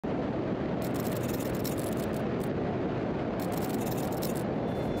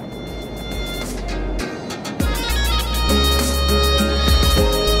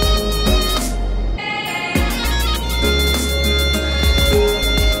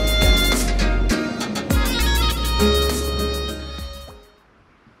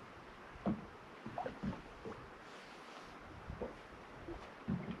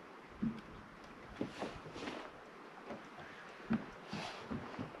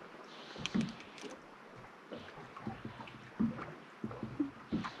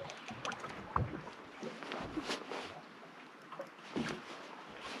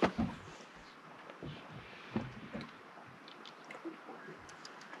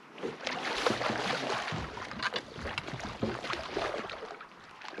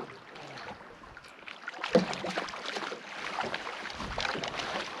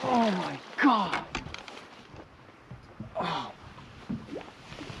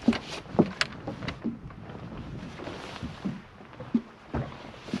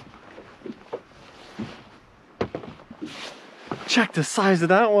Check the size of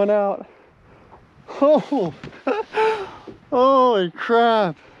that one out. Oh, holy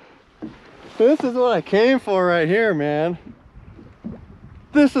crap. This is what I came for right here, man.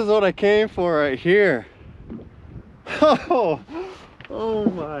 This is what I came for right here. Oh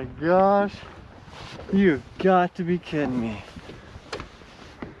my gosh. You've got to be kidding me.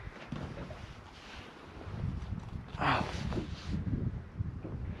 Wow.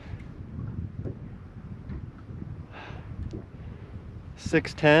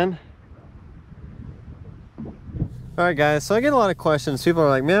 $6.10. All right, guys, so I get a lot of questions. People are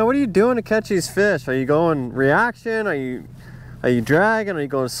like, man, what are you doing to catch these fish? Are you going reaction? Are you dragging? Are you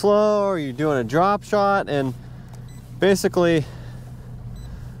going slow? Are you doing a drop shot? And basically,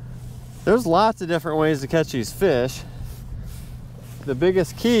 there's lots of different ways to catch these fish. The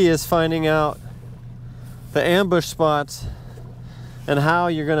biggest key is finding out the ambush spots and how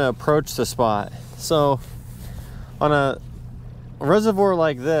you're going to approach the spot. So on a reservoir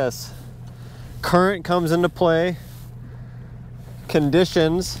like this, current comes into play,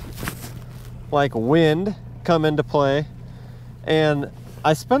 conditions like wind come into play, and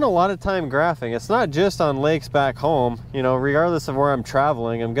I spend a lot of time graphing. It's not just on lakes back home, you know, regardless of where I'm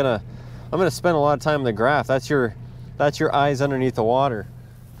traveling, I'm gonna spend a lot of time in the graph. That's your eyes underneath the water.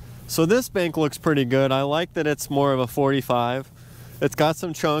 So this bank looks pretty good. I like that it's more of a 45. It's got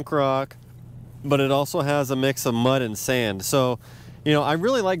some chunk rock, but it also has a mix of mud and sand. So, you know, I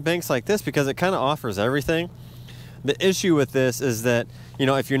really like banks like this because it kind of offers everything. The issue with this is that, you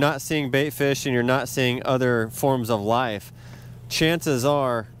know, if you're not seeing bait fish and you're not seeing other forms of life, chances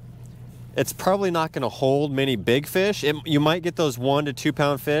are it's probably not going to hold many big fish. You might get those 1 to 2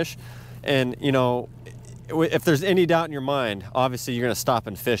 pound fish, and, you know, if there's any doubt in your mind, obviously you're going to stop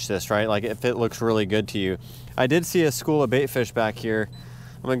and fish this, right? Like if it looks really good to you. I did see a school of bait fish back here.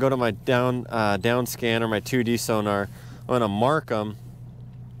 I'm going to go to my down scan or my 2D sonar. I'm going to mark them,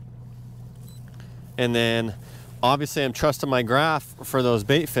 and then obviously I'm trusting my graph for those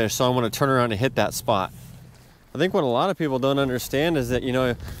bait fish, so I want to turn around and hit that spot. I think what a lot of people don't understand is that, you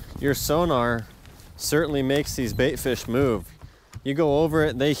know, your sonar certainly makes these bait fish move. You go over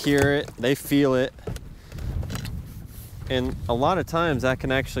it, they hear it, they feel it, and a lot of times that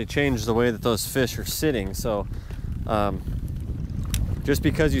can actually change the way that those fish are sitting. So just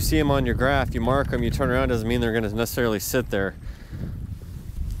because you see them on your graph, you mark them, you turn around, doesn't mean they're going to necessarily sit there.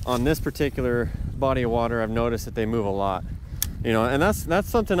 On this particular body of water, I've noticed that they move a lot, you know, and that's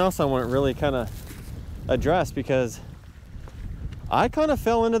something else I want to really kind of address, because I kind of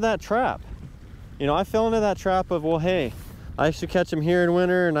fell into that trap. You know, I fell into that trap of, well, hey, I should catch them here in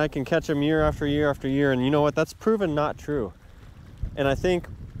winter and I can catch them year after year after year. And you know what? That's proven not true. And I think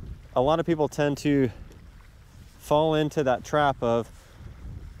a lot of people tend to fall into that trap of,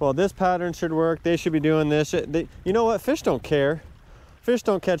 well, this pattern should work. They should be doing this. You know what? Fish don't care. Fish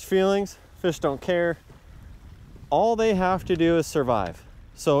don't catch feelings. Fish don't care. All they have to do is survive.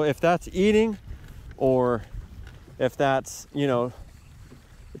 So if that's eating, or if that's, you know,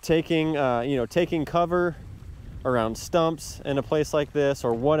 taking cover around stumps in a place like this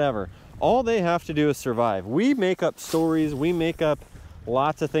or whatever, all they have to do is survive. We make up stories, we make up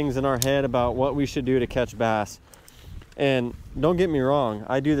lots of things in our head about what we should do to catch bass. And don't get me wrong,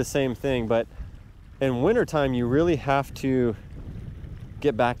 I do the same thing, but in wintertime you really have to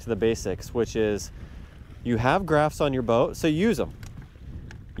get back to the basics, which is you have graphs on your boat, so use them.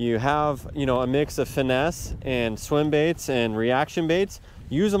 You have, you know, a mix of finesse and swim baits and reaction baits,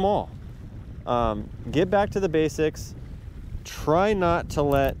 use them all. Get back to the basics. Try not to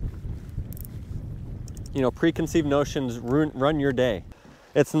let, you know, preconceived notions run your day.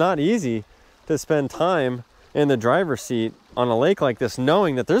 It's not easy to spend time in the driver's seat on a lake like this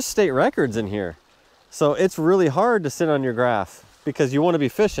knowing that there's state records in here. So it's really hard to sit on your graph because you want to be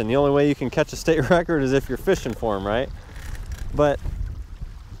fishing. The only way you can catch a state record is if you're fishing for them, right? But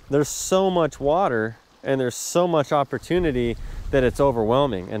there's so much water and there's so much opportunity that it's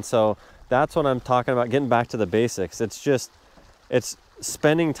overwhelming. And so that's what I'm talking about, getting back to the basics. It's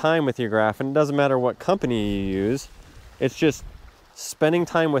spending time with your graph, and it doesn't matter what company you use. It's just spending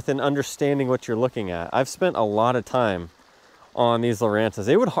time with and understanding what you're looking at. I've spent a lot of time on these Lorantas.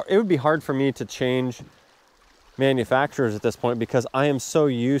 It would be hard for me to change manufacturers at this point because I am so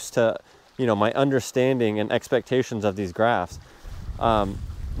used to, you know, my understanding and expectations of these graphs.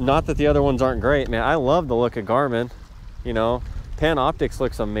 Not that the other ones aren't great, man. I love the look of Garmin. You know, Panoptix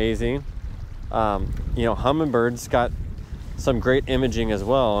looks amazing. You know, Hummingbird's got some great imaging as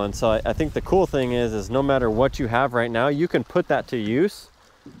well. And so I think the cool thing is no matter what you have right now, you can put that to use.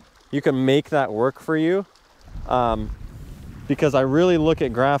 You can make that work for you. Because I really look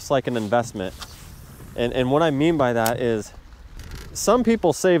at graphs like an investment. And what I mean by that is some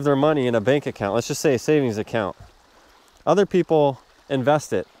people save their money in a bank account. Let's just say a savings account. Other people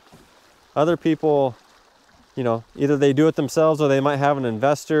invest it. Other people, you know, either they do it themselves, or they might have an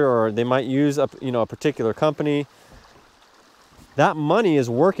investor, or they might use a, you know, a particular company. That money is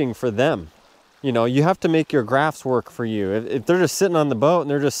working for them. You know, you have to make your graphs work for you. If they're just sitting on the boat and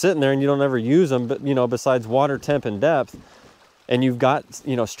they're just sitting there and you don't ever use them, but, you know, besides water temp and depth, and you've got,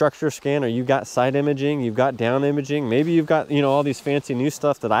 you know, structure scan, or you've got side imaging, you've got down imaging, maybe you've got, you know, all these fancy new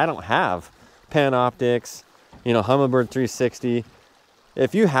stuff that I don't have, Panoptics, you know, Humminbird 360.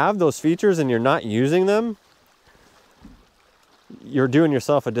 If you have those features and you're not using them, you're doing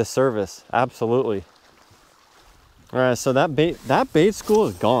yourself a disservice. Absolutely. All right, so that bait school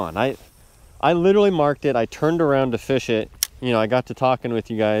is gone. I literally marked it. I turned around to fish it. You know, I got to talking with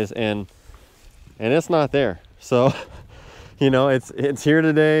you guys, and it's not there. So, you know, it's here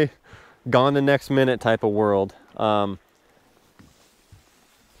today, gone the next minute type of world.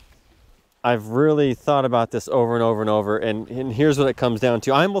 I've really thought about this over and over and over, and here's what it comes down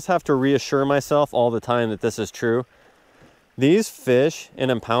to. I almost have to reassure myself all the time that this is true. These fish in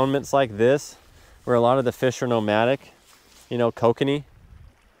impoundments like this, where a lot of the fish are nomadic, you know, kokanee,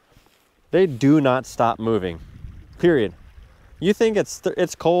 they do not stop moving, period. You think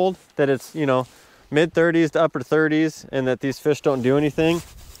it's cold, that it's, you know, mid 30s to upper 30s, and that these fish don't do anything?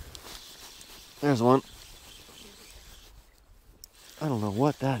 There's one. I don't know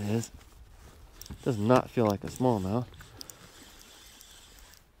what that is. Does not feel like a smallmouth.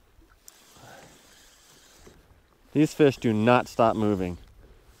 These fish do not stop moving.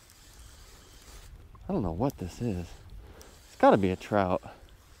 I don't know what this is. It's got to be a trout.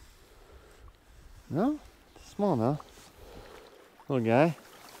 No? It's a smallmouth. Little guy.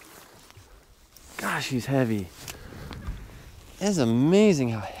 Gosh, he's heavy. It's amazing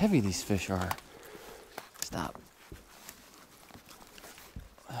how heavy these fish are. Stop.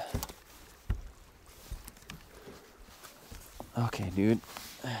 Okay, dude.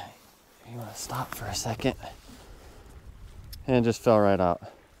 You want to stop for a second? And it just fell right out.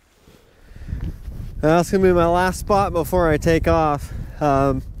 That's going to be my last spot before I take off.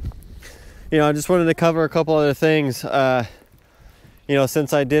 You know, I just wanted to cover a couple other things. You know,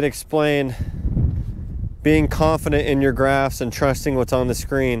 since I did explain being confident in your graphs and trusting what's on the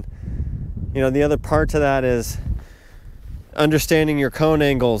screen, you know, the other part to that is understanding your cone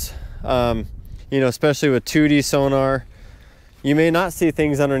angles. You know, especially with 2D sonar, you may not see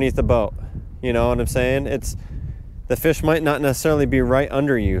things underneath the boat. You know what I'm saying? The fish might not necessarily be right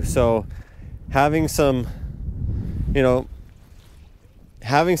under you. So having some, you know,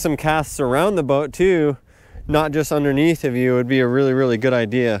 having some casts around the boat too, not just underneath of you, would be a really, really good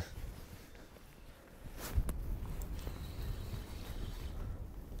idea.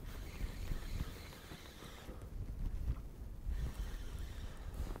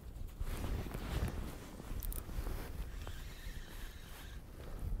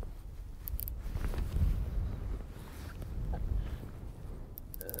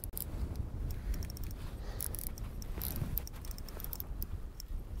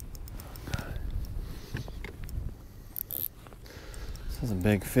 This is a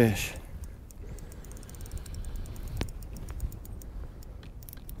big fish.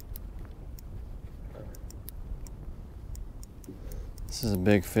 This is a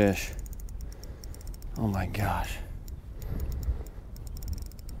big fish. Oh my gosh.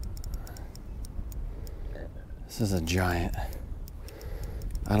 This is a giant.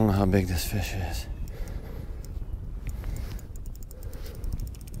 I don't know how big this fish is.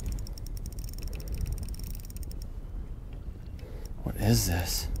 What is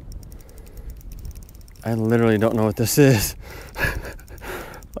this? I literally don't know what this is.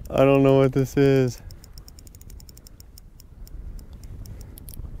 I don't know what this is.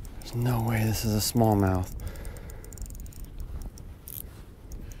 There's no way this is a smallmouth.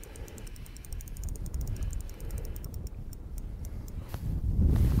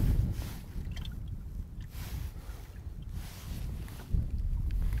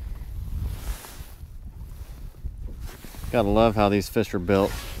 Gotta love how these fish are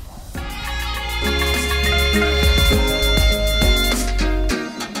built.